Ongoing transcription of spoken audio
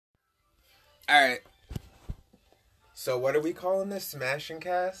All right. So what are we calling this? Smash and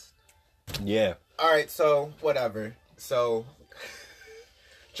Cast? Yeah. All right. So whatever. So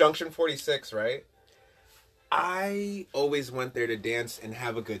Junction 46, right? I always went there to dance and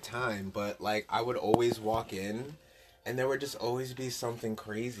have a good time, but like I would always walk in and there would just always be something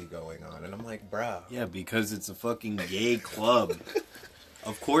crazy going on, and I'm like, bruh. Yeah, because it's a fucking gay club.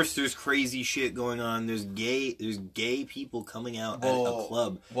 Of course there's crazy shit going on. There's gay people coming out at a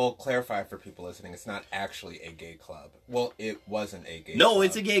club. Well, clarify for people listening, it's not actually a gay club. Well, it wasn't a gay club. No,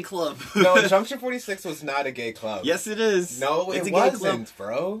 it's a gay club. No, Junction 46 was not a gay club. Yes, it is. No, it's it a gay wasn't, club.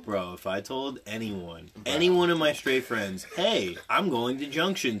 bro. Bro, if I told anyone of my straight friends, hey, I'm going to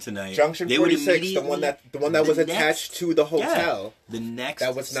Junction tonight. Junction 46, the one that was attached to the hotel. Yeah, the next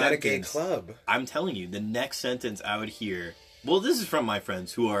that was not a gay club. I'm telling you, the next sentence I would hear. Well, this is from my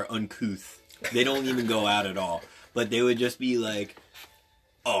friends who are uncouth. They don't even go out at all. But they would just be like,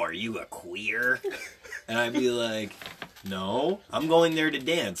 oh, are you a queer? And I'd be like, no, I'm going there to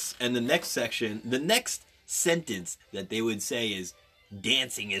dance. And the next sentence that they would say is,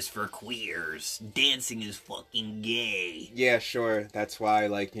 dancing is for queers. Dancing is fucking gay. Yeah, sure. That's why,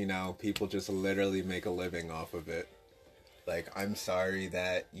 like, you know, people just literally make a living off of it. Like, I'm sorry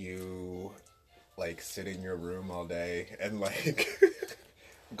that you... like sit in your room all day and like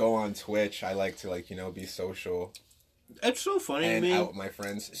go on Twitch. I like to like, you know, be social. It's so funny and to me. Out with my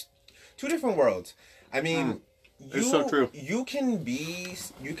friends. It's two different worlds. I mean, it's so true. You can be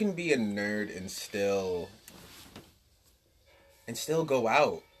a nerd and still go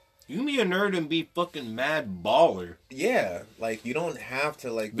out. You can be a nerd and be fucking mad baller. Yeah, like you don't have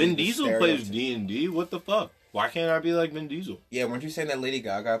to like. Vin Diesel plays D&D. What the fuck? Why can't I be like Vin Diesel? Yeah, weren't you saying that Lady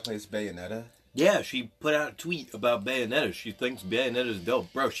Gaga plays Bayonetta? Yeah, she put out a tweet about Bayonetta. She thinks Bayonetta's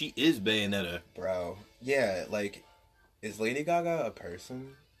dope. Bro, she is Bayonetta. Bro, yeah, like, is Lady Gaga a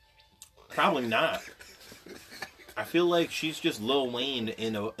person? Probably not. I feel like she's just Lil Wayne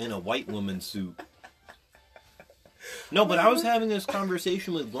in a white woman suit. No, but I was having this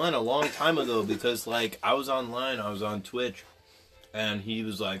conversation with Glenn a long time ago because, like, I was online, I was on Twitch, and he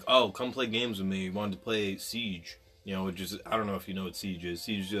was like, oh, come play games with me. He wanted to play Siege. You know, which is, I don't know if you know what Siege is.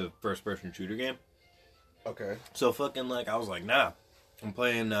 Siege is a first-person shooter game. Okay. So fucking, like, I was like, nah. I'm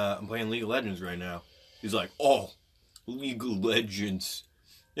playing League of Legends right now. He's like, oh, League of Legends.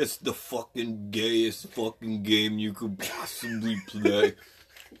 It's the fucking gayest fucking game you could possibly play.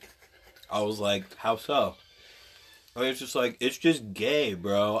 I was like, how so? And it's just like, it's just gay,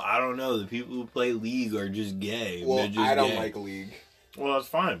 bro. I don't know. The people who play League are just gay. Well, just I don't gay. like League. Well, that's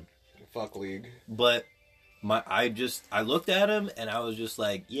fine. Fuck League. But... I looked at him and I was just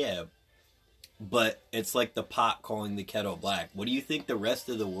like, yeah, but it's like the pot calling the kettle black. What do you think the rest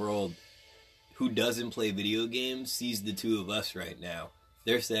of the world who doesn't play video games sees the two of us right now?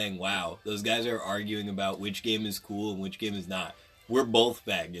 They're saying, wow, those guys are arguing about which game is cool and which game is not. We're both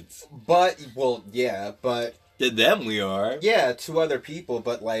faggots. But, well, yeah, but... To them we are. Yeah, to other people,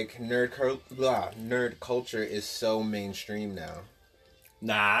 but like nerd culture is so mainstream now.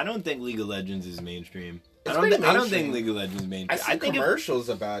 Nah, I don't think League of Legends is mainstream. I don't think League of Legends is mainstream. I see commercials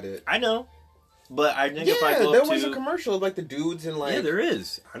about it. I know. But I think yeah, if I go there up was to... a commercial of like the dudes and like... Yeah, there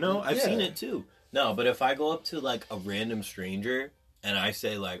is. I know. I've seen it too. No, but if I go up to like a random stranger and I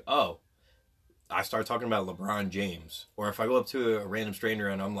say like, oh, I start talking about LeBron James. Or if I go up to a random stranger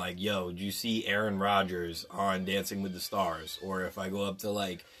and I'm like, yo, did you see Aaron Rodgers on Dancing with the Stars? Or if I go up to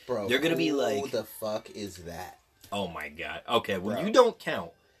like... Bro, they're going to be like... who the fuck is that? Oh my God. Okay, well, Bro. you don't count.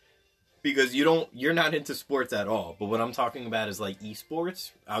 Because you're not into sports at all. But what I'm talking about is like esports.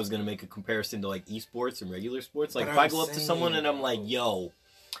 I was going to make a comparison to like esports and regular sports. Like if I go up to someone and I'm like, yo,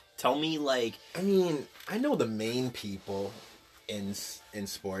 tell me like... I mean, I know the main people in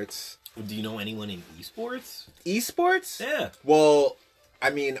sports. Do you know anyone in esports? Esports? Yeah. Well,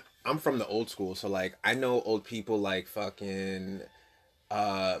 I mean, I'm from the old school. So like, I know old people like fucking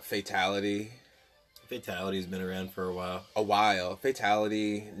Fatality. Fatality's been around for a while.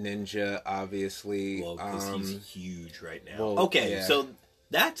 Fatality, Ninja, obviously. Well, because he's huge right now. Well, okay, yeah. so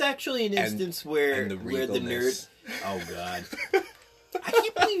that's actually an instance where the nerd... Oh, God. I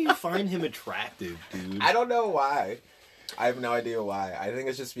can't believe you find him attractive, dude. I don't know why. I have no idea why. I think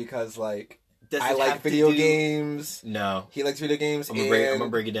it's just because, like, Does I like video games. No. He likes video games. I'm gonna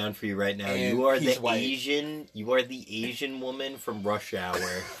break it down for you right now. You are the white. You are the Asian woman from Rush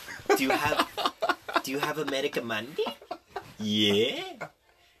Hour. Do you have American money? Yeah.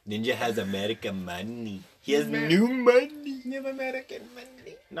 Ninja has American money. He has new money. New American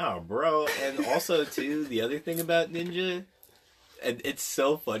money. No, bro. And also, too, the other thing about Ninja, and it's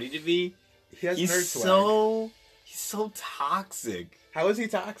so funny to me. He has nerd swag. He's so toxic. How is he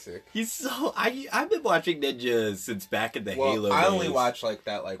toxic? He's so... I've been watching Ninja since back in the Halo I only days. watched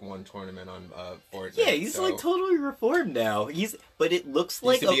like one tournament on Fortnite. Yeah, he's like totally reformed now. But it looks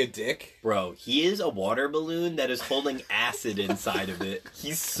like used to be a dick. Bro, he is a water balloon that is holding acid inside of it.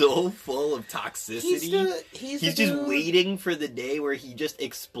 He's so full of toxicity. He's just waiting for the day where he just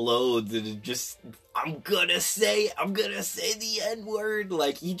explodes and just... I'm gonna say the N-word.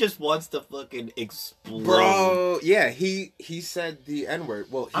 Like, he just wants to fucking explode. Bro, yeah, he said the N-word.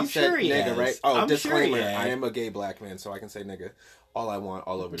 Well, he said sure he nigga, has. right? Oh, I'm disclaimer, sure he has. I am a gay black man, so I can say nigga all I want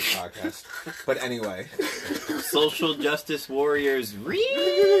all over the podcast. But anyway. Social justice warriors,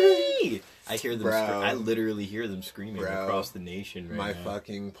 ree! I hear them. Bro. I literally hear them screaming Bro. across the nation right My now.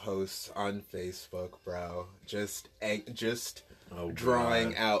 fucking posts on Facebook, bro. Just Oh, drawing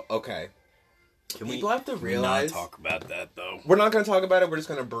God. out. Okay. Can People have to realize... not talk about that though? We're not going to talk about it. We're just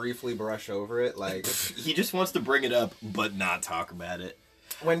going to briefly brush over it. Like, He just wants to bring it up, but not talk about it.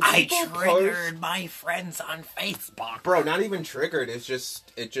 when I people triggered my friends on Facebook. Bro, not even triggered. It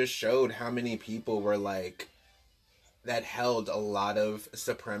just showed how many people were like that held a lot of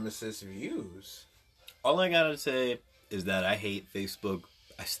supremacist views. All I gotta say is that I hate Facebook.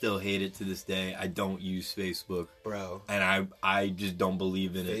 I still hate it to this day. I don't use Facebook, Bro, and I just don't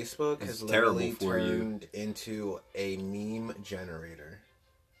believe in it. Facebook It's has terrible literally for you. turned into a meme generator.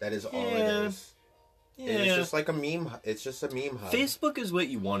 That is all Yeah. it is. Yeah. It's just like a meme. It's just a meme hub. Facebook is what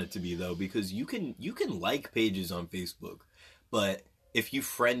you want it to be though, because you can like pages on Facebook, but if you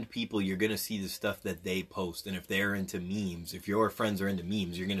friend people, you're gonna see the stuff that they post, and if they're into memes, if your friends are into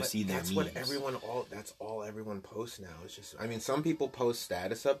memes, you're gonna But see their that's memes. that's all everyone posts now. It's just, I mean, some people post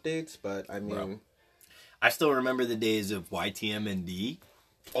status updates, but I mean, Bro. I still remember the days of YTMND,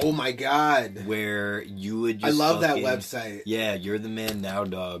 oh my god, where you would just I love that fucking- website. Yeah, you're the man now,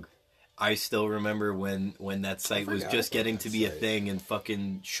 dog. I still remember when that site was forgot just about getting that to be a site. thing, and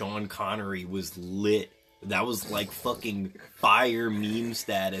fucking Sean Connery was lit. That was like fucking fire meme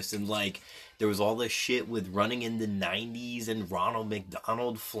status, and like there was all this shit with running in the 90s and Ronald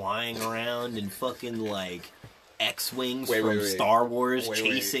McDonald flying around and fucking like X-Wings Wait, from wait, wait. Star Wars Wait,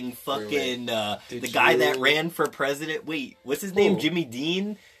 chasing wait, fucking Did the guy that you- ran for president. Wait, what's his name? Who? Jimmy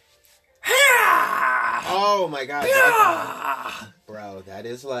Dean? Oh my god, bro, that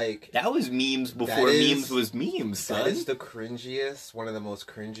is like That was memes before is- memes was memes, son. that is the cringiest, one of the most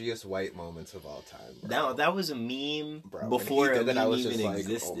cringiest white moments of all time. Bro. Now that was a meme Bro, when before he a did meme that, I was even just like,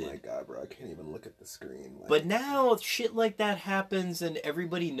 existed. oh my god, bro, I can't even look at the screen. Like, But now shit like that happens and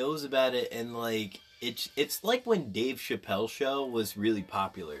everybody knows about it, and like it's like when Dave Chappelle's show was really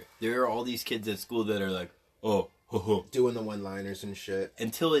popular. There are all these kids at school that are like, oh, ho, ho. doing the one-liners and shit.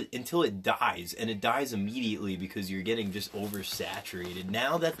 Until it dies, and it dies immediately because you're getting just oversaturated.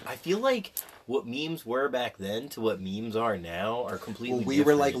 Now that I feel like what memes were back then to what memes are now are completely Well, we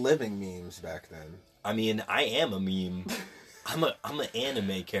different. were like living memes back then. I mean, I am a meme. I'm an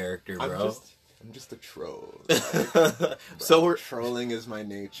anime character, bro. I'm just a troll. So Trolling is my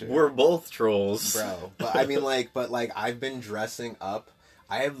nature. we're both trolls, Bro, but I mean, like, I've been dressing up.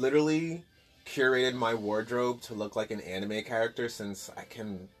 I have literally curated my wardrobe to look like an anime character since I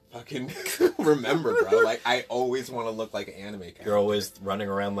can fucking remember, bro. Like, I always want to look like an anime character. You're always running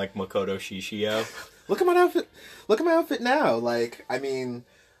around like Makoto Shishio. Look at my outfit. Look at my outfit now. Like, I mean,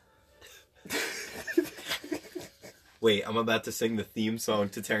 Wait, I'm about to sing the theme song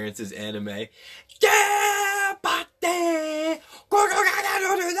to Terrence's anime.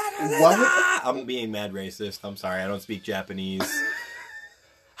 What? I'm being mad racist. I'm sorry. I don't speak Japanese.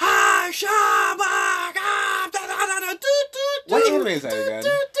 what anime is that again?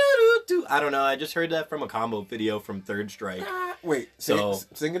 I don't know. I just heard that from a combo video from Third Strike. Wait,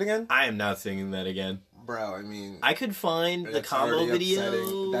 sing it again, I am not singing that again. bro. I mean, I could find the that's combo already video.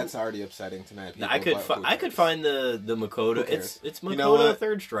 upsetting. That's already upsetting to mad people. I could but who I could cares? find the Makoto. Who cares? It's Makoto You know what?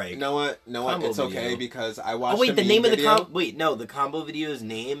 Third Strike. You know what? Combo It's okay video. because I watched. Oh wait, the meme name of the video. the combo video's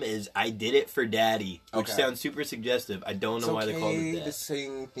name is "I Did It for Daddy," which Okay. sounds super suggestive. I don't know It's why they called it okay that. to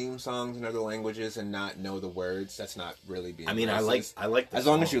sing theme songs in other languages and not know the words. That's not really being. I mean, I racist. like the as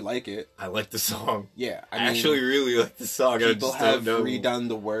song. long as you like it. I like the song. Yeah, I I mean, actually really like the song. I people just have don't know. redone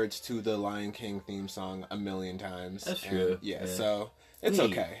the words to the Lion King theme song a million times. That's and true. Yeah, Yeah. so it's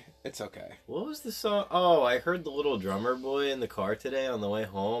Wait. okay. It's okay. What was the song? Oh, I heard the little drummer boy in the car today on the way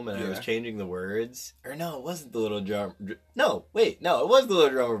home, and I was Yeah. changing the words. Or no, it wasn't the little drum. No, wait, no, it was the little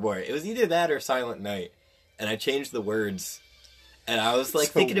drummer boy. It was either that or Silent Night, and I changed the words. And I was like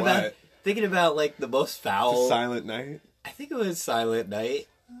So thinking what? about like the most foul. Silent Night. I think it was Silent Night.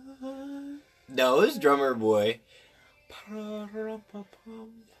 No, it was Drummer Boy.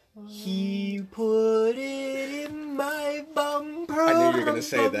 He put it in my bum. I knew you were gonna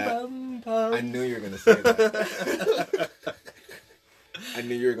say that. I knew you were gonna say that. I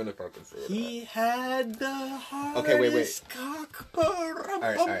knew you were gonna fucking say that. He had the hardest Okay, wait. cock.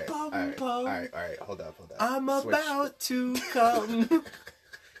 Alright. Hold up. I'm Switch. about to come.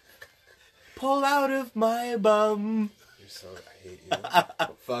 Pull out of my bum. I hate you.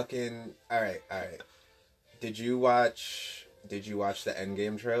 Fucking. Alright. Did you watch the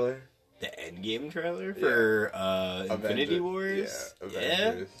Endgame trailer? The Endgame trailer for Infinity Wars? Yeah,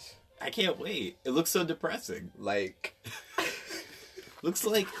 Avengers. I can't wait. It looks so depressing. Like. Looks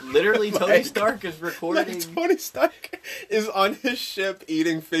like literally Tony Stark is recording. Like Tony Stark is on his ship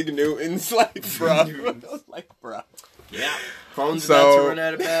eating Fig Newtons, like, bro. Bro. Yeah. Phone's about to run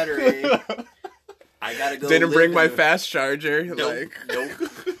out of battery. I gotta go. Didn't bring my fast charger. Nope.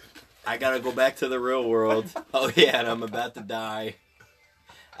 I gotta go back to the real world. Oh yeah, and I'm about to die.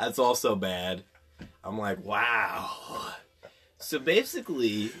 That's also bad. I'm like, wow. So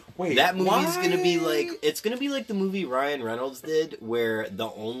basically, that movie's gonna be like, it's gonna be like the movie Ryan Reynolds did, where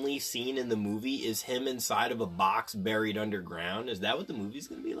the only scene in the movie is him inside of a box buried underground. Is that what the movie's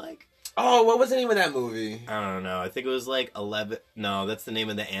gonna be like? Oh, what was the name of that movie? I don't know. I think it was like 11. No, that's the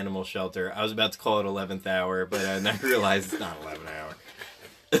name of the animal shelter. I was about to call it 11th Hour, but I realized it's not 11th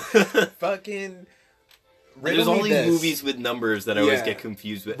Hour. Fucking. There's all these movies with numbers that I always get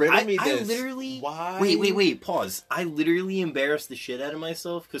confused with. I literally... Why? Wait, pause. I literally embarrassed the shit out of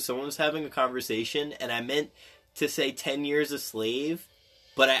myself because someone was having a conversation and I meant to say 10 Years a Slave,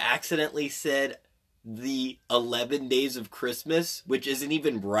 but I accidentally said the 11 Days of Christmas, which isn't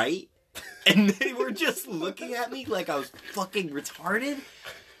even right. And they were just looking at me like I was fucking retarded.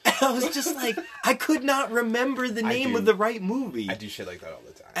 And I was just like, I could not remember the name of the right movie. I do shit like that all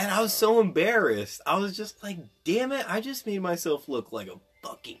the time. And I was so embarrassed. I was just like, damn it, I just made myself look like a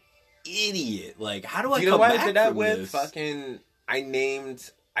fucking idiot. Like, how do I come back from this? You know what I did that with? Fucking,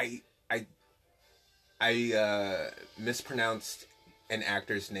 I mispronounced an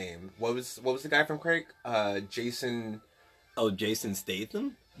actor's name. What was the guy from Craig? Jason... Oh, Jason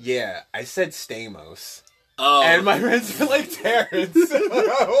Statham? Yeah, I said Stamos. Oh. And my friends were like, Terrence.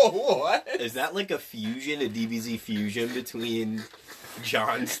 What? Is that like a DBZ fusion between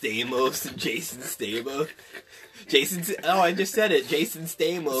John Stamos and Jason Stamos? I just said it. Jason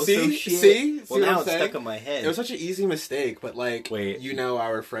Stamos. See? Well, now it's stuck in my head. It was such an easy mistake, but like,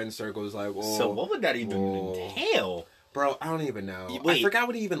 our friend circle was like, whoa. So what would that even entail? Bro, I don't even know. I forgot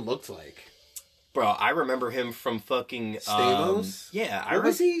what he even looked like. Bro, I remember him from fucking... Stamos? Yeah.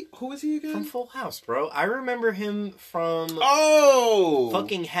 Who was he again? From Full House, bro. I remember him from... Oh!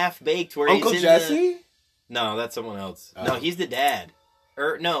 Fucking Half-Baked, where Uncle he's in Jesse? No, that's someone else. Oh. No, he's the dad.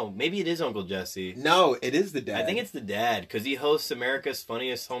 Or, no, maybe it is Uncle Jesse. No, it is the dad. I think it's the dad, because he hosts America's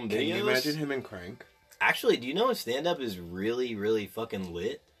Funniest Home Videos. Can you imagine him in Crank? Actually, do you know his stand-up is really, really fucking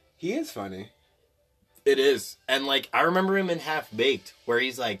lit? He is funny. It is. And, like, I remember him in Half-Baked, where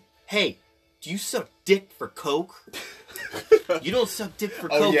he's like, hey... Do you suck dick for coke? You don't suck dick for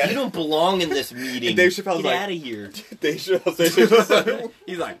coke. Yeah. You don't belong in this meeting. And Dave Chappelle's Get out of here. Dave Chappelle.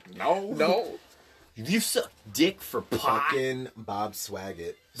 He's like, no. You suck dick for pot. Fucking Bob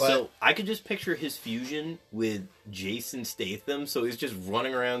Swaggett. So I could just picture his fusion with Jason Statham. So he's just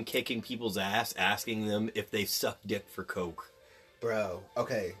running around kicking people's ass, asking them if they suck dick for coke. Bro,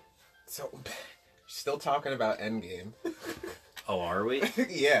 okay. So, still talking about Endgame. Oh, are we?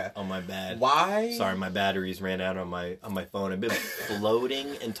 Yeah. Oh, my bad. Why? Sorry, my batteries ran out on my phone. I've been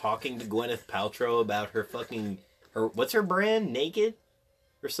floating and talking to Gwyneth Paltrow about her what's her brand? Naked?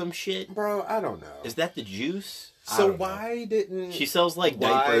 Or some shit? Bro, I don't know. Is that the juice? So why didn't... She sells, like,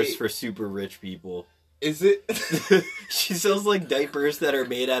 diapers for super rich people. Is it? She sells, like, diapers that are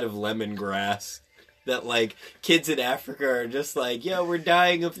made out of lemongrass. That, like, kids in Africa are just like, yo, we're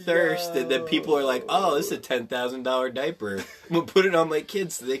dying of thirst. And then people are like, oh, this is a $10,000 diaper. I'm going to put it on my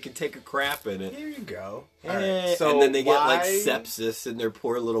kids so they can take a crap in it. There you go. Right. So and then they get, like, sepsis in their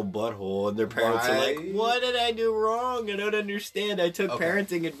poor little butthole. And their parents are like, what did I do wrong? I don't understand. I took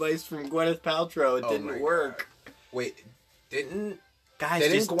parenting advice from Gwyneth Paltrow. It didn't work. God. Wait, Guys,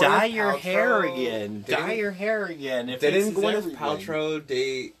 just dye your hair again. Dye your hair again. Didn't Gwyneth Paltrow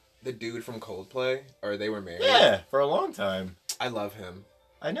date... the dude from Coldplay? Or they were married? Yeah, for a long time. I love him.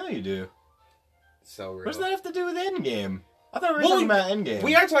 I know you do. So real. What does that have to do with Endgame? I thought we were talking about Endgame.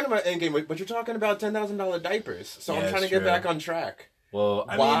 We are talking about Endgame, but you're talking about $10,000 diapers. So I'm trying to get back on track. Well,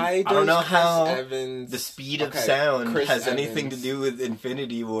 I don't know how the speed of sound has anything to do with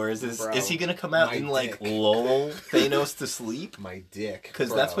Infinity Wars. Is he going to come out and, like, lull Thanos to sleep? My dick.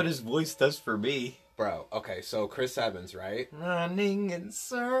 Because that's what his voice does for me. bro. Okay, so Chris Evans, right? Running in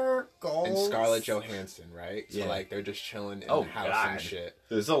circles. And Scarlett Johansson, right? So Yeah. like they're just chilling in Oh, the house God. and shit.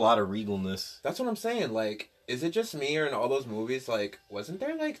 There's a lot of regalness. That's what I'm saying. Like, is it just me or in all those movies? Like, wasn't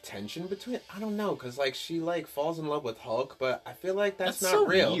there like tension between? I don't know, cause like she like falls in love with Hulk, but I feel like that's not so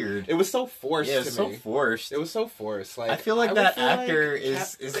real. weird. It was so forced. Yeah, to it's so me. forced. It was so forced. Like I feel like would that feel actor like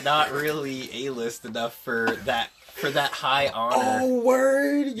is not really A-list enough for that high honor. Oh,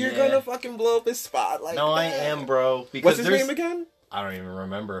 word! You're Yeah. gonna fucking blow up his spot like no, that. I am, bro. Because What's his there's- name again? I don't even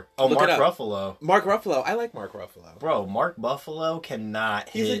remember. Oh, Look Mark it up. Ruffalo. Mark Ruffalo. I like Mark Ruffalo. Bro, Mark Buffalo cannot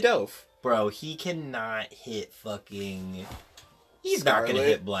He's hit. a dope. Bro, he cannot hit fucking. He's not Scarlet. gonna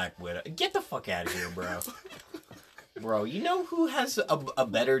hit Black Widow. Get the fuck out of here, bro. Bro, you know who has a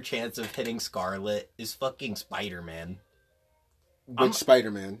better chance of hitting Scarlet is fucking Spider-Man. Which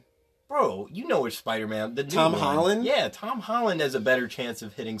Spider-Man? Bro, you know which Spider-Man. The new Tom one. Holland? Yeah, Tom Holland has a better chance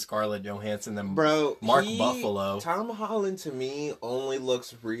of hitting Scarlett Johansson than Bro, Mark Buffalo. Tom Holland to me only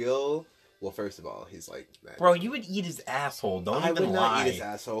looks real. Well, first of all, he's like that. Bro, you would eat his asshole. Don't I even would lie. not eat his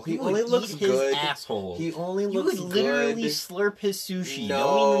asshole. He You only would looks eat his good. asshole. He only You looks would literally good. slurp his sushi. No,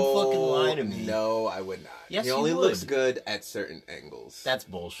 Don't even fucking lie to me. No, I would not. Yes, he you only would. looks good at certain angles. That's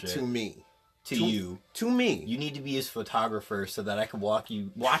bullshit. to me. To you. To me. You need to be his photographer so that I can watch you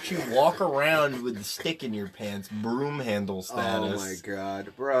walk around with the stick in your pants, broom handle status. Oh my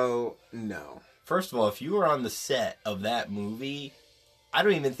god, bro. No. First of all, if you were on the set of that movie, I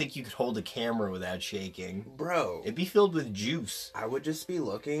don't even think you could hold a camera without shaking. Bro. It'd be filled with juice. I would just be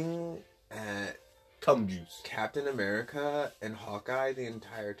looking at Cum juice. Captain America and Hawkeye the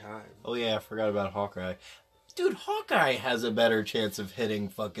entire time. Oh yeah, I forgot about Hawkeye. Dude, Hawkeye has a better chance of hitting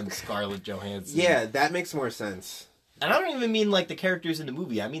fucking Scarlett Johansson. Yeah, that makes more sense. And I don't even mean like the characters in the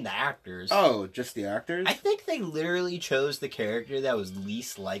movie, I mean the actors. Oh, just the actors? I think they literally chose the character that was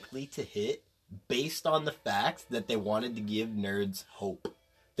least likely to hit based on the fact that they wanted to give nerds hope.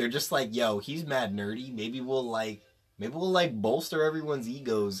 They're just like, yo, he's mad nerdy. Maybe we'll bolster everyone's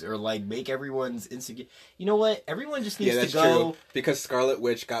egos or like make everyone's insecure. You know what? Everyone just needs Yeah, that's to go. true. Because Scarlet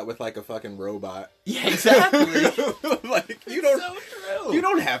Witch got with like a fucking robot. Yeah, exactly. Like you don't So true. you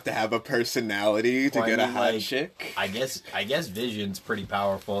don't have to have a personality to Well, I get a mean, hot like, chick. I guess Vision's pretty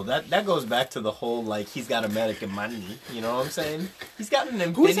powerful. That goes back to the whole like he's got American money. You know what I'm saying? He's got an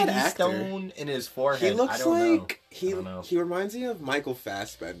Who is that infinity actor? stone in his forehead. He looks I don't like I don't know. he reminds me of Michael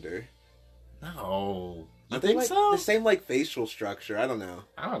Fassbender. know. No, you Are they, think like, so? The same like facial structure. I don't know.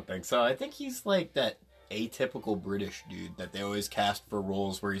 I don't think so. I think he's like that atypical British dude that they always cast for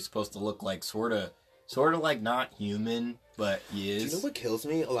roles where he's supposed to look like sort of like not human, but he Do is. you know what kills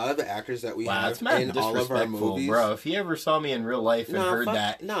me? A lot of the actors that we Wow, have that's mad in all of our disrespectful, movies, bro. If he ever saw me in real life and heard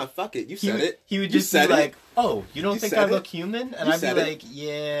that, Nah, fuck it. You he said would, it. he would You just be said it. like, "Oh, you don't You think said I it. look human?" And You I'd be said it. like,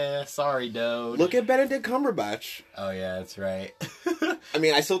 "Yeah, sorry, dude." Look at Benedict Cumberbatch. Oh yeah, that's right. I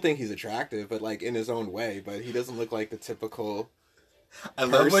mean, I still think he's attractive, but like in his own way. But he doesn't look like the typical I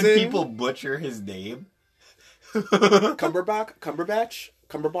love when person? people butcher his name.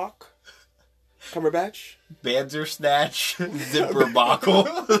 Cumberbatch. Bandersnatch, Zipperbuckle.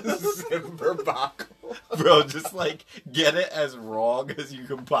 Zimberbach. Bro, just like get it as wrong as you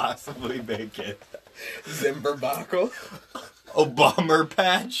can possibly make it. Zimberbuckle. Obama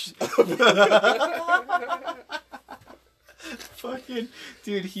patch. Fucking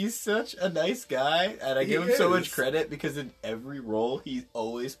dude, he's such a nice guy, and I give him so much is. credit because in every role he's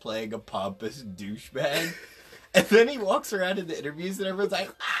always playing a pompous douchebag. And then he walks around in the interviews and everyone's like,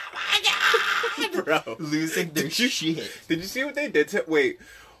 "Oh my god!" Bro. Losing their shit. Did you see what they did to... Wait,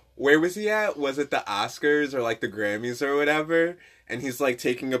 where was he at? Was it the Oscars or like the Grammys or whatever? And he's like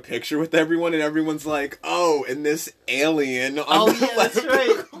taking a picture with everyone and everyone's like, oh, and this alien on Oh the yeah, that's left.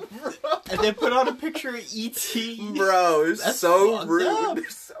 right. And they put on a picture of E.T. Bro, it's That's so fucked rude. up. They're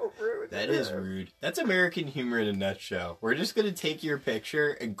so rude. That is rude. That's American humor in a nutshell. We're just gonna take your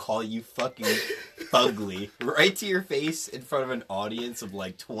picture and call you fucking ugly right to your face in front of an audience of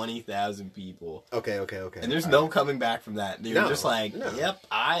like 20,000 people. Okay. And there's All no right. coming back from that. You're No, just like, no. yep,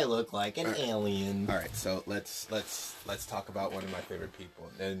 I look like an All right. alien. All right, so let's talk about one of my favorite people,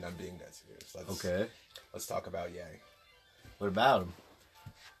 and I'm being dead serious. Let's talk about Ye. What about him?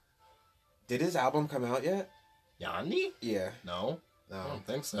 Did his album come out yet? Yandi? Yeah, No, I no. don't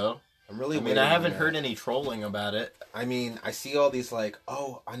think so. I'm really. I mean, waiting I on haven't that. heard any trolling about it. I mean, I see all these like,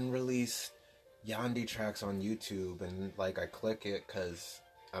 oh, unreleased Yandi tracks on YouTube, and like I click it because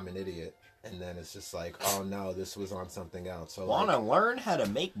I'm an idiot. and then it's just like, oh no, this was on something else. So Want to learn how to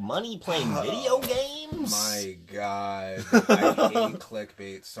make money playing video games? My God, I hate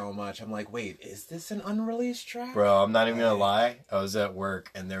clickbait so much. I'm like, wait, is this an unreleased track? Bro, I'm not even gonna lie. I was at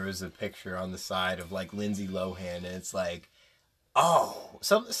work and there was a picture on the side of like Lindsay Lohan, and it's like, oh,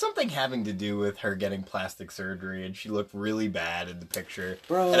 something having to do with her getting plastic surgery, and she looked really bad in the picture.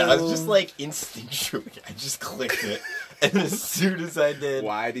 Bro. And I was just like, instinctually, I just clicked it. And as soon as I did...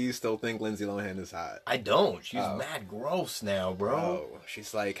 Why do you still think Lindsay Lohan is hot? I don't. She's mad gross now, bro.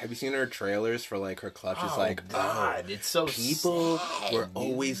 She's like, have you seen her trailers for like her club? She's Oh, like, God, it's so people sad, were dude.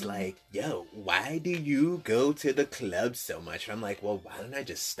 always like, yo, why do you go to the club so much? And I'm like, well, why don't I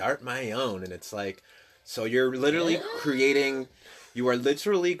just start my own? And it's like, so you're literally creating... You are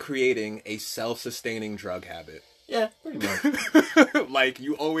literally creating a self-sustaining drug habit. Yeah, pretty much. Like,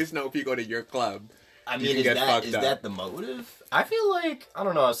 you always know if you go to your club, I you mean, can is get fucked up. that the motive? I feel like, I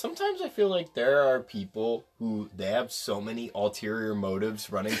don't know, sometimes I feel like there are people who, they have so many ulterior motives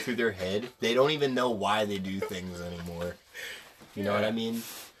running through their head, they don't even know why they do things anymore. You know what I mean?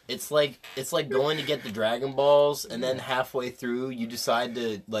 It's like going to get the Dragon Balls, and then halfway through, you decide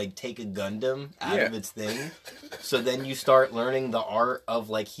to, like, take a Gundam out of its thing. So then you start learning the art of,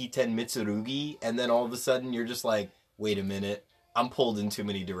 like, Hiten Mitsurugi, and then all of a sudden you're just like, wait a minute, I'm pulled in too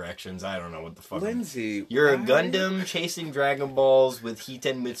many directions. I don't know what the fuck. Lindsay, You're why? a Gundam chasing Dragon Balls with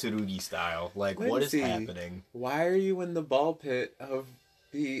Hiten Mitsurugi style. Like, what is Lindsay, happening? Why are you in the ball pit of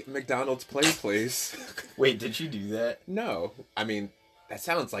the McDonald's place? Wait, did you do that? No. I mean, that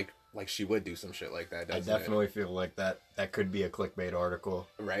sounds like she would do some shit like that, I doesn't definitely feel like that could be a clickbait article.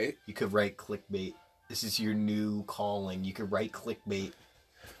 it? Right? You could write clickbait. This is your new calling. You could write clickbait.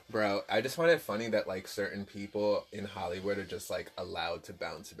 Bro, I just find it funny that, like, certain people in Hollywood are just, like, allowed to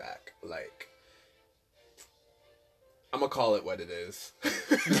bounce back. Like, I'm gonna call it what it is.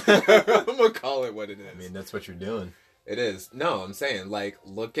 I'm gonna call it what it is. I mean, that's what you're doing. It is. No, I'm saying, like,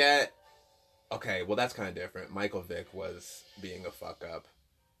 look at... Okay, well, that's kind of different. Michael Vick was being a fuck up.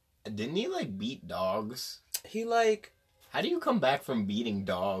 Didn't he, like, beat dogs? He, like... How do you come back from beating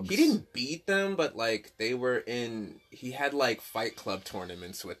dogs? He didn't beat them, but, like, they were in... He had, like, Fight Club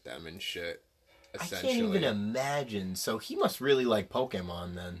tournaments with them and shit, essentially. I can't even imagine. So he must really like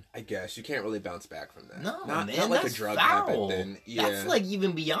Pokemon, then. I guess. You can't really bounce back from that. No, not, man, not like that's a drug foul. habit, then. Yeah. That's, like,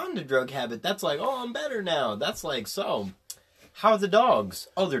 even beyond a drug habit. That's like, oh, I'm better now. That's like, so, how are the dogs?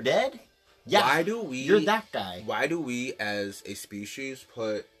 Oh, they're dead? Yeah. Why do we... You're that guy. Why do we, as a species,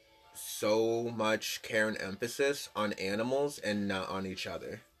 put so much care and emphasis on animals and not on each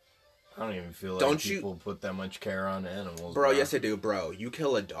other? I don't even feel like Don't people put that much care on animals. Bro, yes I do, bro. You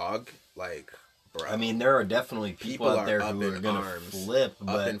kill a dog, like, bro. I mean, there are definitely people out there who are going to flip, up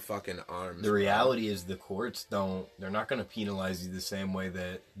but in fucking arms. the reality is the courts they're not going to penalize you the same way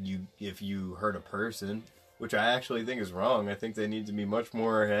that if you hurt a person, which I actually think is wrong. I think they need to be much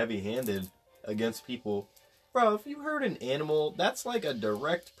more heavy-handed against people. Bro, if you hurt an animal, that's like a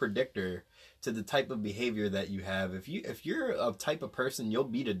direct predictor to the type of behavior that you have. If you're a type of person you'll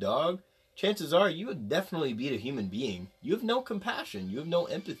beat a dog, chances are you would definitely beat a human being. You have no compassion. You have no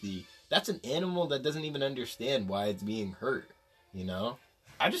empathy. That's an animal that doesn't even understand why it's being hurt, you know?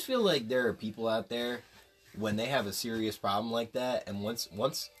 I just feel like there are people out there when they have a serious problem like that, and once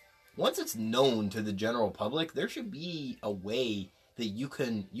it's known to the general public, there should be a way that you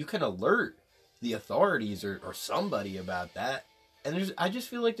can alert the authorities or somebody about that. And I just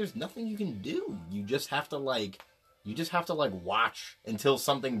feel like there's nothing you can do. You just have to watch until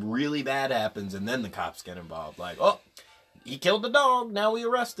something really bad happens, and then the cops get involved. Like, oh, he killed the dog, now we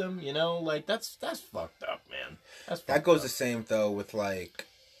arrest him. You know, like that's fucked up, man. That goes the same though with like.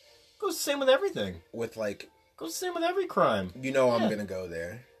 Goes the same with everything. With like. Goes the same with every crime. You know, I'm gonna go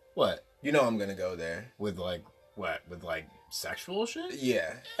there. What? You know, I'm gonna go there. With like what? With like sexual shit?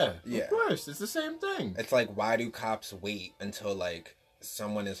 Yeah. Yeah. Of course, it's the same thing. It's like, why do cops wait until like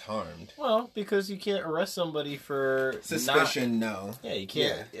someone is harmed? Well, because you can't arrest somebody for suspicion. No. Yeah, you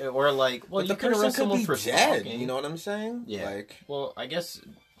can't. Yeah. Or like, well, but you can arrest someone for dead. stalking. You know what I'm saying? Yeah. Like, well, I guess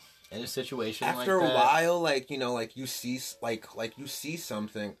in a situation after like a that, while, like, you know, like you see, like you see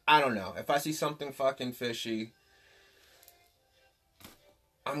something. I don't know. If I see something fucking fishy,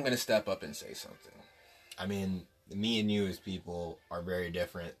 I'm gonna step up and say something. I mean, me and you as people are very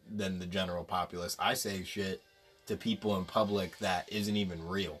different than the general populace. I say shit to people in public that isn't even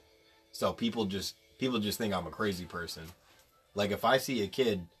real. So people just think I'm a crazy person. Like, if I see a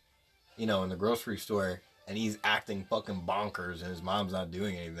kid, you know, in the grocery store and he's acting fucking bonkers and his mom's not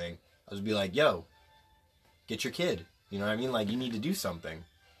doing anything, I'll just be like, yo, get your kid. You know what I mean? Like, you need to do something.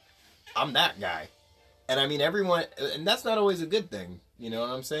 I'm that guy. And I mean, everyone, and that's not always a good thing. You know what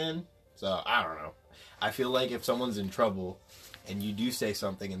I'm saying? So, I don't know. I feel like if someone's in trouble and you do say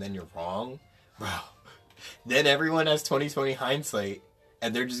something and then you're wrong, bro, then everyone has 20/20 hindsight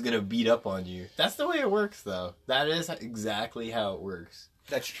and they're just going to beat up on you. That's the way it works, though. That is exactly how it works.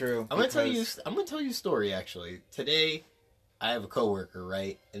 That's true. I'm going to tell you a story, actually. Today, I have a coworker,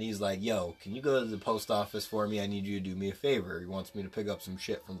 right? And he's like, yo, can you go to the post office for me? I need you to do me a favor. He wants me to pick up some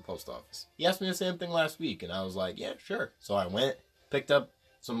shit from the post office. He asked me the same thing last week, and I was like, yeah, sure. So I went, picked up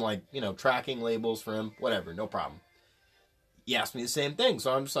some, like, you know, tracking labels for him. Whatever, no problem. He asked me the same thing,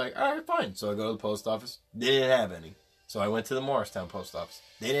 so I'm just like, all right, fine. So I go to the post office. They didn't have any. So I went to the Morristown post office.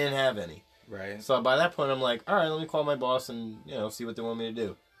 They didn't have any. Right. So by that point, I'm like, all right, let me call my boss and, you know, see what they want me to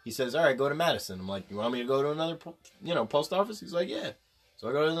do. He says, all right, go to Madison. I'm like, you want me to go to another, post office? He's like, yeah. So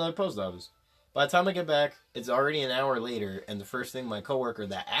I go to another post office. By the time I get back, it's already an hour later, and the first thing my coworker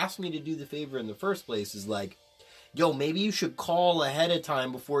that asked me to do the favor in the first place is like, yo, maybe you should call ahead of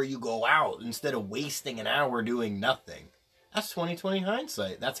time before you go out instead of wasting an hour doing nothing. That's 20/20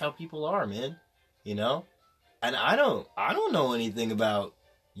 hindsight. That's how people are, man. You know? And I don't know anything about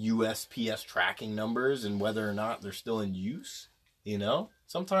USPS tracking numbers and whether or not they're still in use. You know?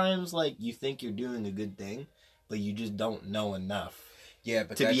 Sometimes, like, you think you're doing a good thing, but you just don't know enough. Yeah,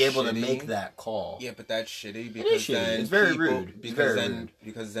 but to be able to make that call. Yeah, but that's shitty because then it's very rude.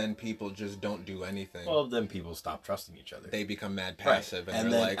 Because then people just don't do anything. Well, then people stop trusting each other. They become mad passive, right.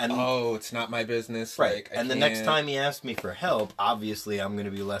 and they're like, "Oh, it's not my business." Right. Like, and the next time he asks me for help, obviously I'm going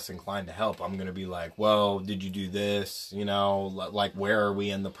to be less inclined to help. I'm going to be like, "Well, did you do this? You know, like where are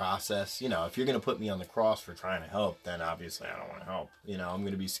we in the process? You know, if you're going to put me on the cross for trying to help, then obviously I don't want to help. You know, I'm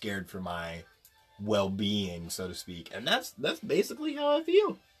going to be scared for my well-being, so to speak." And that's basically how I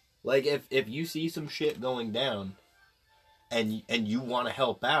feel. Like, if you see some shit going down and you want to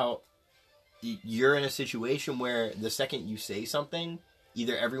help out, you're in a situation where the second you say something,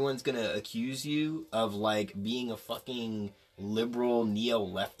 either everyone's going to accuse you of, like, being a fucking liberal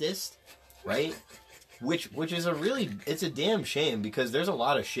neo-leftist, right? Which is it's a damn shame, because there's a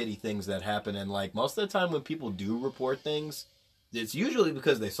lot of shitty things that happen, and, like, most of the time when people do report things, it's usually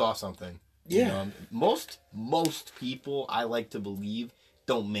because they saw something. Yeah. You know? Most people, I like to believe,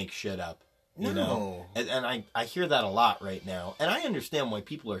 don't make shit up. You know? And I hear that a lot right now. And I understand why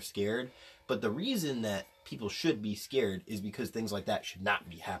people are scared, but the reason that people should be scared is because things like that should not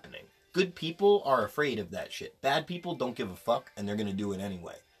be happening. Good people are afraid of that shit. Bad people don't give a fuck, and they're going to do it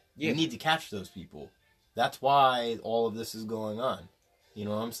anyway. Yeah. You need to catch those people. That's why all of this is going on. You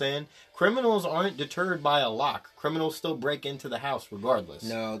know what I'm saying? Criminals aren't deterred by a lock. Criminals still break into the house regardless.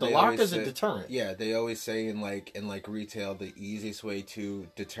 No, the lock is a deterrent. Yeah, they always say in retail, the easiest way to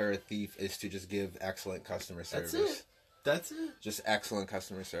deter a thief is to just give excellent customer service. That's it. Just excellent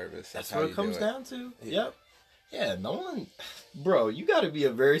customer service. That's what it comes down to. Yeah. Yep. Yeah, no one... Bro, you gotta be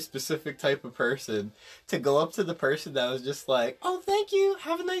a very specific type of person to go up to the person that was just like, oh, thank you,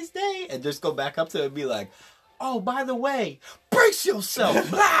 have a nice day, and just go back up to it and be like, oh, by the way, brace yourself,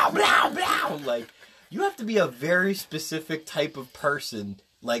 blah, blah, blah. Like, you have to be a very specific type of person,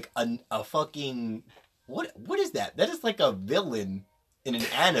 like a fucking... What is that? That is like a villain in an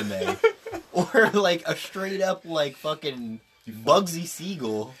anime. Or like a straight up, like, fucking Bugsy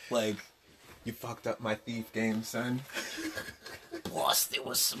Siegel, like... You fucked up my thief game, son. Boss, there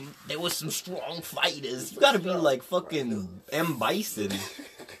was some strong fighters. You gotta be like fucking M. Bison.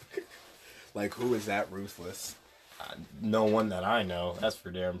 Like, who is that ruthless? No one that I know. That's for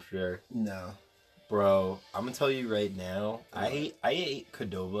damn sure. No. Bro, I'm gonna tell you right now, I ate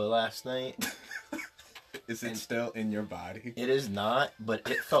Qdoba last night. Is it still in your body? It is not, but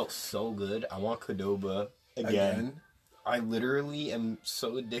it felt so good. I want Qdoba again. I literally am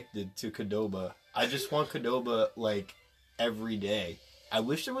so addicted to Qdoba. I just want Qdoba, like, every day. I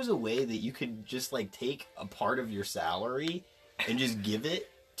wish there was a way that you could just, like, take a part of your salary and just give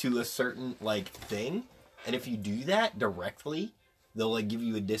it to a certain, like, thing. And if you do that directly, they'll, like, give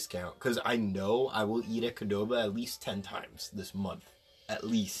you a discount. Because I know I will eat a Qdoba at least 10 times this month. At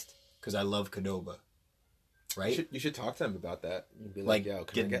least. Because I love Qdoba. Right? You should talk to them about that. You'd be like, yo,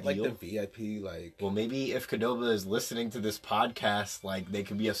 can I get, like, the VIP, like... Well, maybe if Qdoba is listening to this podcast, like, they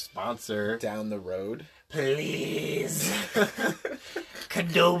could be a sponsor. Down the road. Please.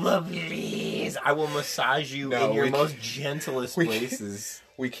 Qdoba, please. I will massage you in your most gentlest places.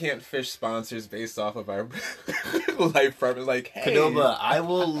 We can't fish sponsors based off of our life from, like, hey. Qdoba, I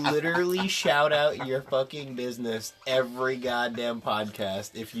will literally shout out your fucking business every goddamn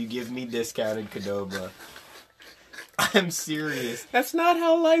podcast if you give me discounted Qdoba. I'm serious. That's not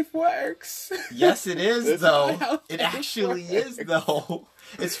how life works. Yes, it is, That's though. not how It life actually is, works. though.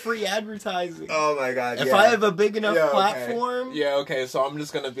 It's free advertising. Oh my god! If yeah. I have a big enough Yeah, okay. platform, Yeah, okay. So I'm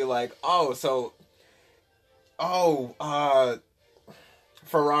just gonna be like,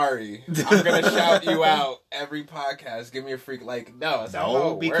 Ferrari. I'm gonna shout you out every podcast. Give me a freak. Like, no, it's not how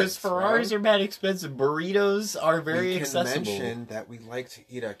no, it because works, Ferraris bro. are bad expensive. Burritos are very We can accessible. mention that we like to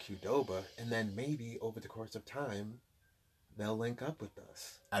eat at Qdoba, and then maybe over the course of time, they'll link up with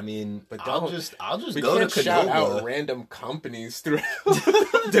us. I mean, But I'll don't- just We go to can't shout out Qdoba. random companies throughout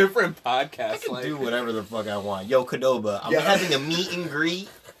different podcasts. I can do whatever the fuck I want. Yo, Qdoba, I'm Yeah. having a meet and greet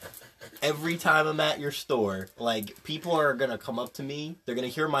every time I'm at your store. Like, people are gonna come up to me, they're gonna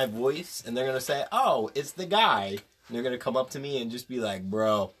hear my voice, and they're gonna say, "Oh, it's the guy." And they're gonna come up to me and just be like,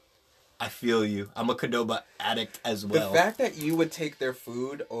 "Bro, I feel you. I'm a Qdoba addict as well." The fact that you would take their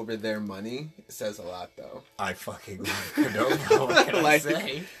food over their money says a lot, though. I fucking love Qdoba. What can Like- I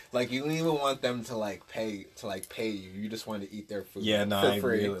say? Like, you don't even want them to pay you. You just want to eat their food. Yeah, no, for I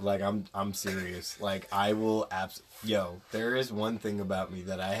free. really like. I'm serious. Like, I will Yo, there is one thing about me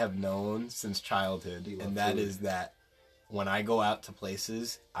that I have known since childhood, You love and that food. is that when I go out to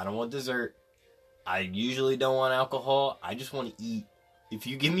places, I don't want dessert. I usually don't want alcohol. I just want to eat. If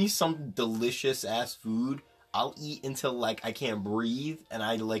you give me some delicious ass food, I'll eat until like I can't breathe and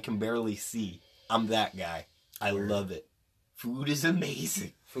I like can barely see. I'm that guy. I love it. Food is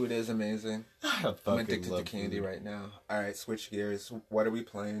amazing. Food is amazing. I I'm fucking addicted to love candy food. right now. Alright, switch gears. What are we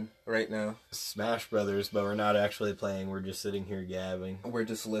playing right now? Smash Brothers, but we're not actually playing. We're just sitting here gabbing We're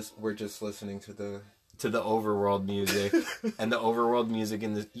just listening to the... to the overworld music and the overworld music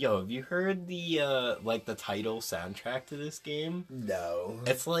in this. Yo, have you heard the like the title soundtrack to this game? No.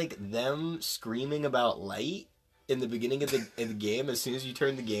 It's like them screaming about light in the beginning of the game. As soon as you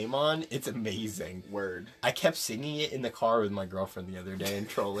turn the game on, it's amazing. Word. I kept singing it in the car with my girlfriend the other day and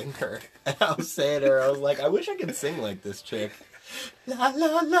trolling her. And I was saying to her, I was like, I wish I could sing like this chick. La la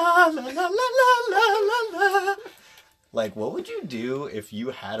la la la la la la la. Like, what would you do if you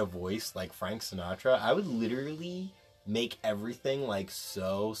had a voice like Frank Sinatra? I would literally make everything like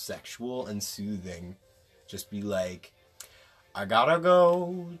so sexual and soothing. Just be like, I gotta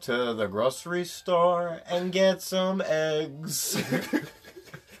go to the grocery store and get some eggs.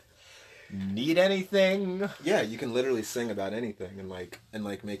 Need anything? Yeah, you can literally sing about anything and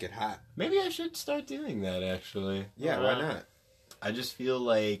make it hot. Maybe I should start doing that, actually. Yeah, why not? I just feel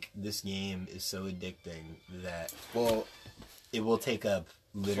like this game is so addicting that Well, it will take up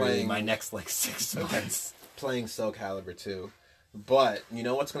literally Playing- my next, like, 6 months. playing Soul Calibur 2. But, you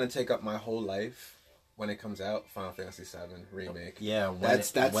know what's going to take up my whole life when it comes out? Final Fantasy VII Remake. Yeah, when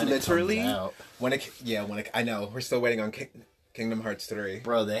That's when it literally... comes out. I know, we're still waiting on Kingdom Hearts 3.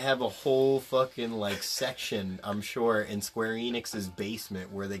 Bro, they have a whole fucking, like, section, I'm sure, in Square Enix's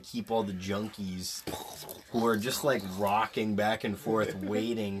basement where they keep all the junkies who are just, like, rocking back and forth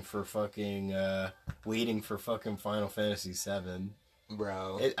waiting for fucking Final Fantasy VII.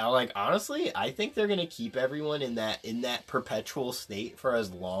 Bro. Honestly, I think they're gonna keep everyone in that perpetual state for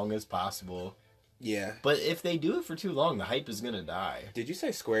as long as possible. Yeah. But if they do it for too long, the hype is gonna die. Did you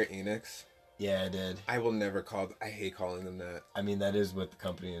say Square Enix? Yeah, I did. I will never I hate calling them that. I mean, that is what the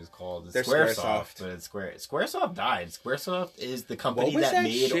company is called. It's They're Squaresoft, Squaresoft. but it's Square. Squaresoft died. Squaresoft is the company What was that that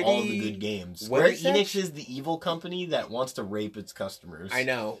made all the shitty- good games. what Square is that Enix is the evil company that wants to rape its customers. I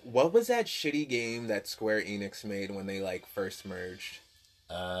know. What was that shitty game that Square Enix made when they first merged?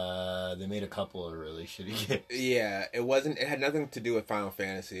 They made a couple of really shitty games. Yeah, it had nothing to do with Final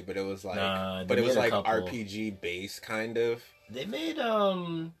Fantasy, but it was Nah, but they it was made a like couple. RPG based kind of. They made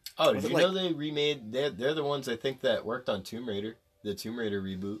Was did it you know they remade? They're the ones I think that worked on Tomb Raider, the Tomb Raider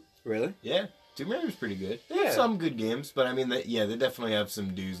reboot. Really? Yeah, Tomb Raider's pretty good. They Yeah. have some good games, but I mean, they definitely have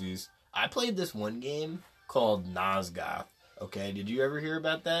some doozies. I played this one game called Nosgoth. Okay, did you ever hear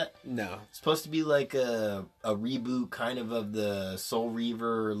about that? No. It's supposed to be like a reboot kind of the Soul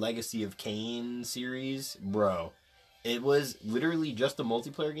Reaver Legacy of Kain series. Bro, it was literally just a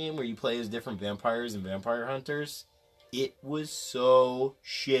multiplayer game where you play as different vampires and vampire hunters. It was so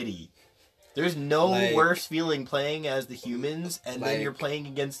shitty. There's no Like- worse feeling playing as the humans and then you're Like, playing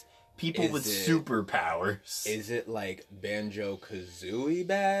against people is with it- superpowers. Is it like Banjo Kazooie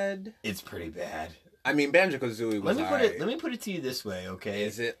bad? It's pretty bad. I mean, Banjo Kazooie was Let me put it to you this way, okay?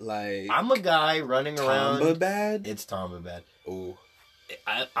 Is it like I'm a guy running around. Tomba bad? It's Tomba bad. Ooh.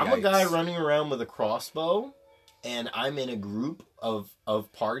 I'm a guy Yikes. running around with a crossbow, and I'm in a group of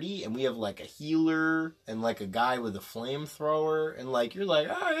party, and we have like a healer and like a guy with a flamethrower, and like you're like,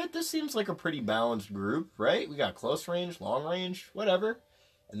 all right, this seems like a pretty balanced group, right? We got close range, long range, whatever.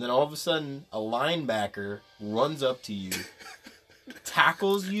 and then all of a sudden, a linebacker runs up to you,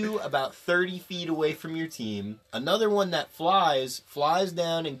 tackles you about 30 feet away from your team. Another one that flies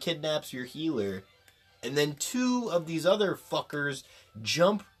down and kidnaps your healer. And then 2 of these other fuckers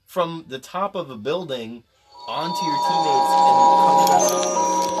jump from the top of a building onto your teammates and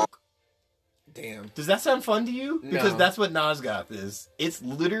cover. Damn. Does that sound fun to you? Because No. that's what Nosgoth is. It's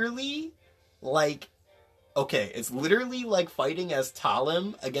literally like... Okay, it's literally like fighting as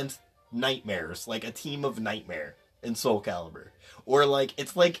Talim against nightmares. Like a team of Nightmare in Soul Calibur. Or like,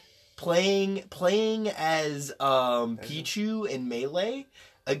 it's like playing as Pichu in Melee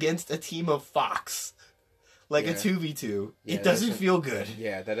against a team of Fox. Like a Yeah. 2v2. Yeah, It doesn't that's- feel good.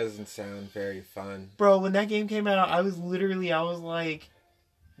 Yeah, that doesn't sound very fun. Bro, when that game came out, I was like,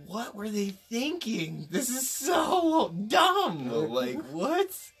 what were they thinking? This is so dumb. Like, what?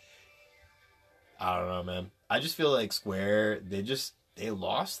 I don't know, man. I just feel like Square, they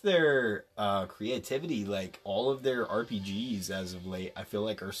lost their creativity. Like, all of their RPGs as of late, I feel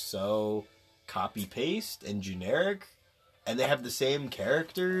like are so copy-paste and generic. And they have the same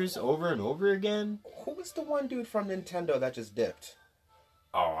characters over and over again. Who was the one dude from Nintendo that just dipped?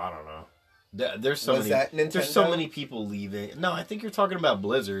 Oh, I don't know. There's so Was many. that Nintendo? There's so many people leaving. No, I think you're talking about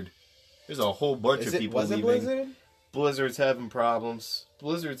Blizzard. There's a whole bunch of people Was it leaving. Blizzard? Blizzard's having problems.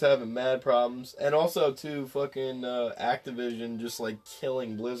 Blizzard's having mad problems, and also too, fucking Activision just like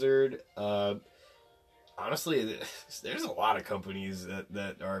killing Blizzard. Honestly, there's a lot of companies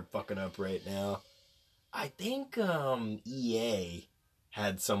that are fucking up right now. I think EA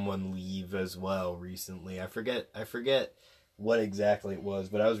had someone leave as well recently. I forget what exactly it was,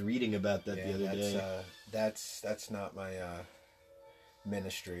 but I was reading about that the other day. That's not my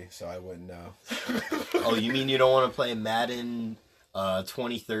ministry, so I wouldn't know. Oh, you mean you don't want to play Madden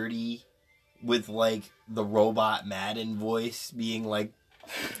 2030 with like the robot Madden voice being like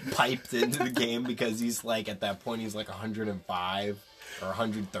piped into the game because he's like at that point he's like 105 or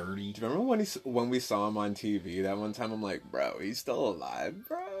 130. Do you remember when we saw him on TV that one time? I'm like, bro, he's still alive,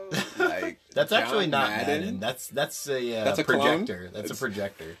 bro. Like That's actually John not Madden. That's a That's a projector. clone? That's a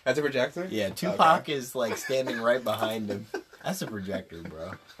projector. That's a projector. Yeah, Tupac is like standing right behind him. That's a projector,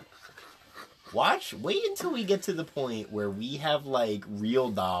 bro. Wait until we get to the point where we have like real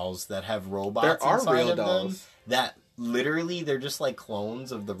dolls that have robots There are inside real of them dolls. that literally they're just like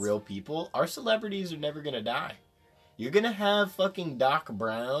clones of the real people. Our celebrities are never gonna die. You're gonna have fucking Doc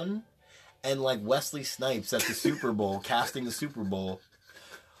Brown and like Wesley Snipes at the Super Bowl casting the Super Bowl.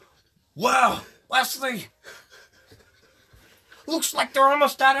 Wow, Wesley! Looks like they're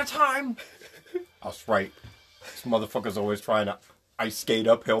almost out of time. That's right. This motherfucker's always trying to ice skate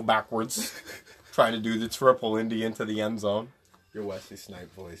uphill backwards, trying to do the triple into the end zone. Your Wesley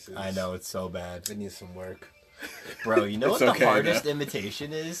Snipe voices. I know, it's so bad. It needs some work. Bro, you know It's what the okay, hardest though.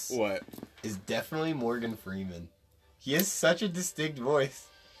 imitation is? What? Is definitely Morgan Freeman. He has such a distinct voice.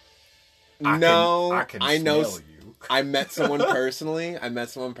 I know. know. You. I met someone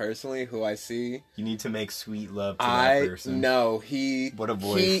personally. Who I see. You need to make sweet love to that person. No, he. What a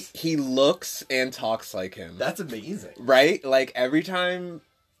voice. He looks and talks like him. That's amazing. Right? Like every time.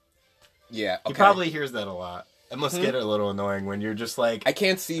 Yeah. Okay. He probably hears that a lot. It must get a little annoying when you're just like, I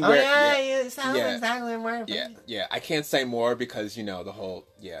can't see oh where. yeah, yeah, it sounds yeah. exactly where. yeah. I can't say more because the whole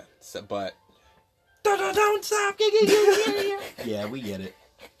So, but Don't stop. Yeah, we get it.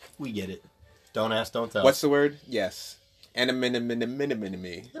 We get it. Don't ask, don't tell. what's the word? Yes.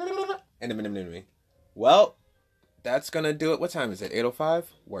 Anonymity. Well, that's gonna do it. What time is it? 8:05.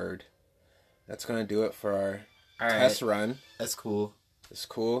 Word. That's gonna do it for our All right. test run. That's cool. It's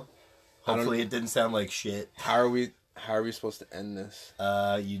cool. Hopefully it didn't sound like shit. How are we supposed to end this?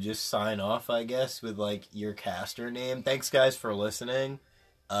 You just sign off, I guess, with like your caster name. Thanks guys for listening.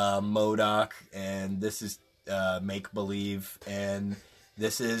 MODOK, and this is Make Believe, and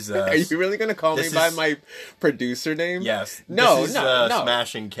this is Are you really gonna call me this by is- my producer name? yes. No, this is, no.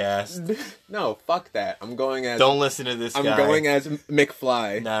 Smashing Cast. No, fuck that. I'm going as Don't listen to this I'm guy. going as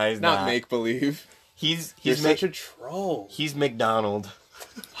McFly. Nah, he's not not. make believe. He's You're Mc- such a troll. he's McDonald.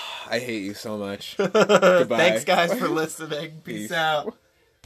 I hate you so much. Goodbye. Thanks guys for listening. Peace Peace. out.